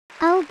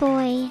Oh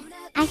boy.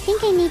 I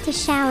think I need to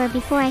shower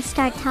before I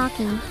start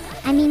talking.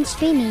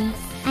 Streaming.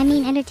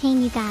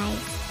 Entertain you guys.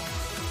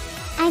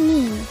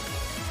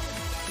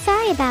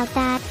 Sorry about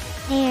that.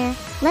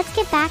 Let's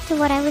get back to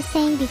what I was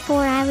saying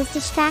before. I was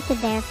distracted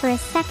there for a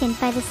second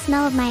by the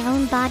smell of my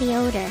own body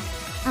odor.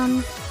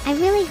 I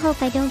really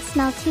hope I don't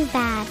smell too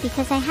bad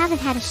because I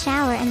haven't had a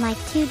shower in like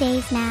 2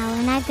 days now,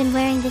 and I've been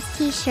wearing this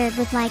t-shirt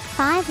with like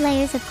 5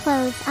 layers of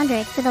clothes under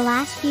it for the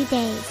last few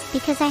days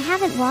because I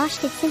haven't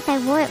washed it since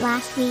I wore it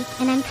last week,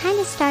 and I'm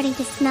kinda starting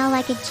to smell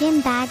like a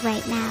gym bag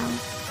right now.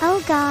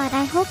 Oh god,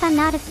 I hope I'm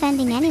not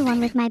offending anyone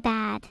with my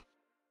bad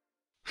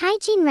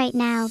hygiene right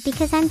now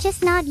because I'm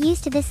just not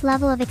used to this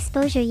level of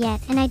exposure yet,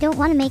 and I don't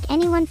want to make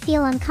anyone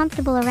feel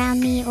uncomfortable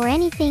around me or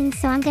anything,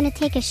 so I'm gonna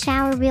take a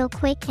shower real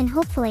quick, and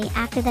hopefully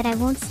after that I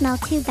won't smell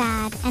too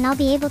bad and I'll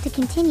be able to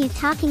continue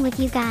talking with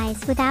you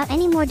guys without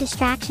any more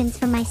distractions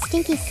from my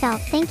stinky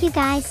self. Thank you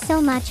guys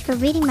so much for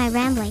reading my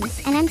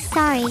ramblings, and I'm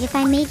sorry if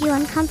I made you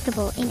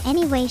uncomfortable in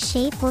any way,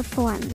 shape or form.